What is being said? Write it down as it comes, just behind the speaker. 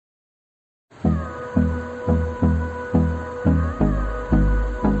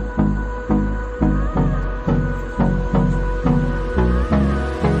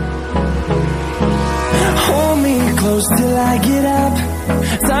close till I get up.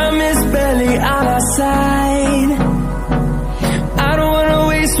 Time is barely on our side. I don't wanna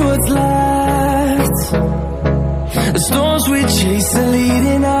waste what's left. The storms we chase are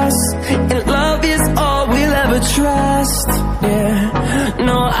leading us, and love is all we'll ever trust. Yeah,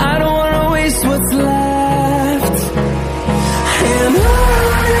 no, I don't wanna waste what's left. And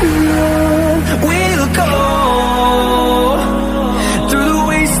on we'll go, through the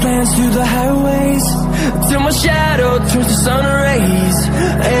wastelands, through the highways, till my shadow turns to sun rays.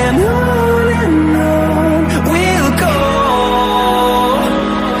 And on we'll go,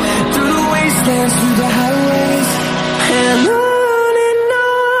 through the wastelands, through the highways, and on we'll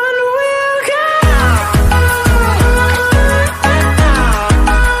go.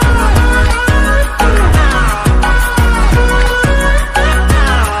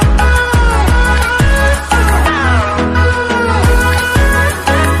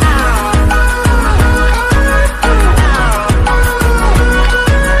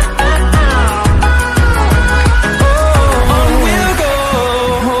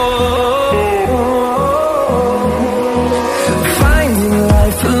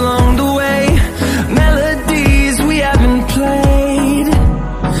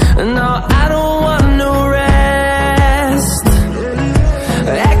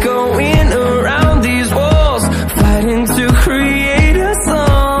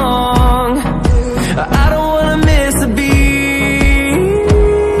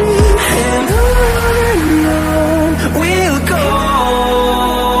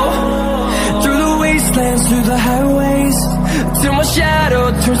 Through the highways, till my shadow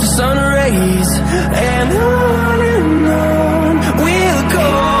turns to sun rays. And on we'll go,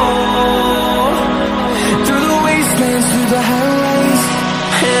 through the wastelands, through the highways,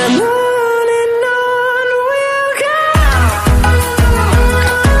 and on we'll go.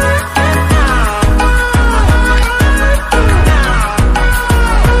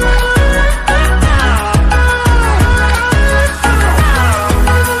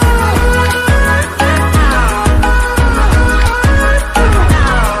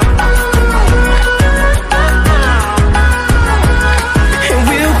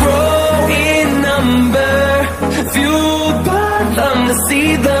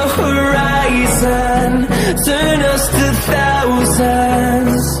 See the horizon, turn us to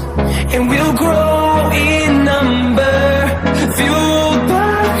thousands, and we'll grow in number, fueled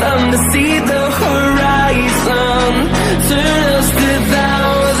by them to see the horizon, turn us to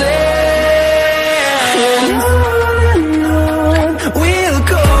thousands, and on we'll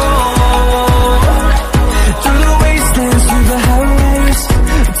go, through the wastelands, through the highways,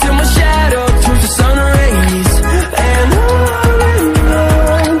 till my shadow turns to sun rays. And on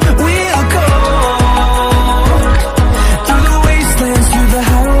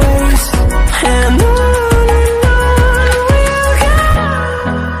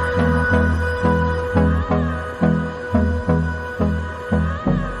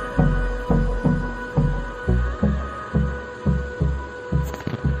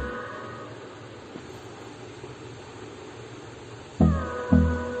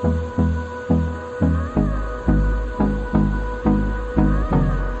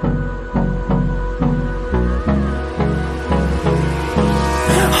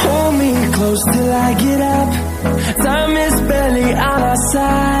close till I get up. Time is barely on our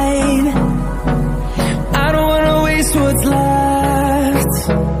side. I don't wanna waste what's left.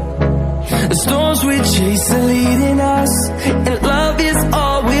 The storms we chase are leading us, and love is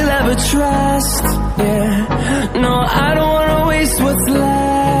all we'll ever trust. Yeah, no, I don't wanna waste what's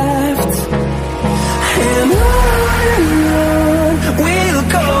left. And on we'll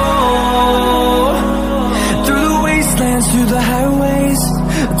go, through the wastelands, through the highways,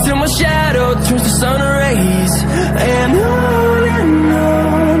 till my shadow turns to sun rays. And on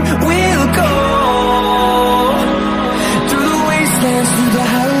we'll go, through the wastelands, through the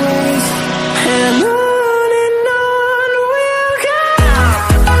highways, and on we'll go.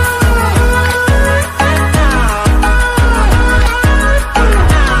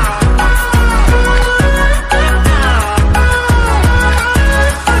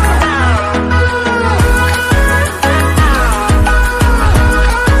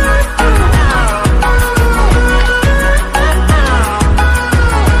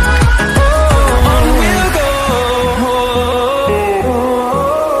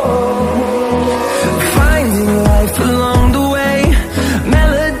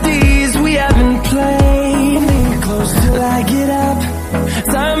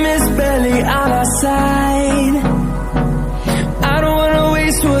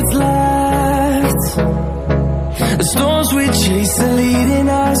 The storms we chase are leading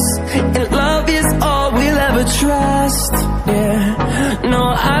us, and love is all we'll ever trust.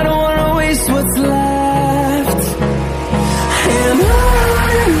 I don't wanna waste what's left. And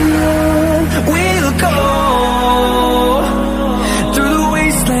on we'll go, through the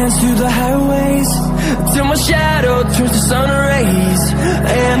wastelands, through the highways, till my shadow turns to sun rays.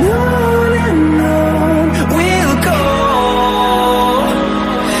 And on we'll go,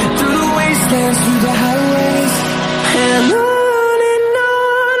 through the wastelands, through the highways, and on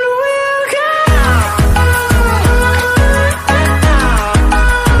we'll go.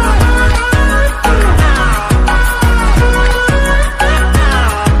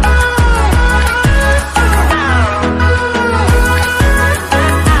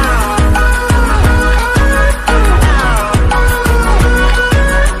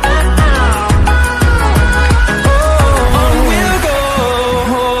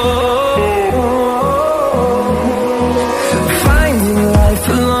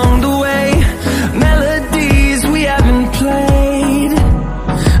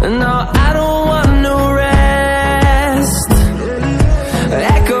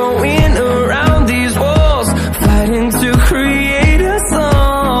 Echoing around these walls, fighting to create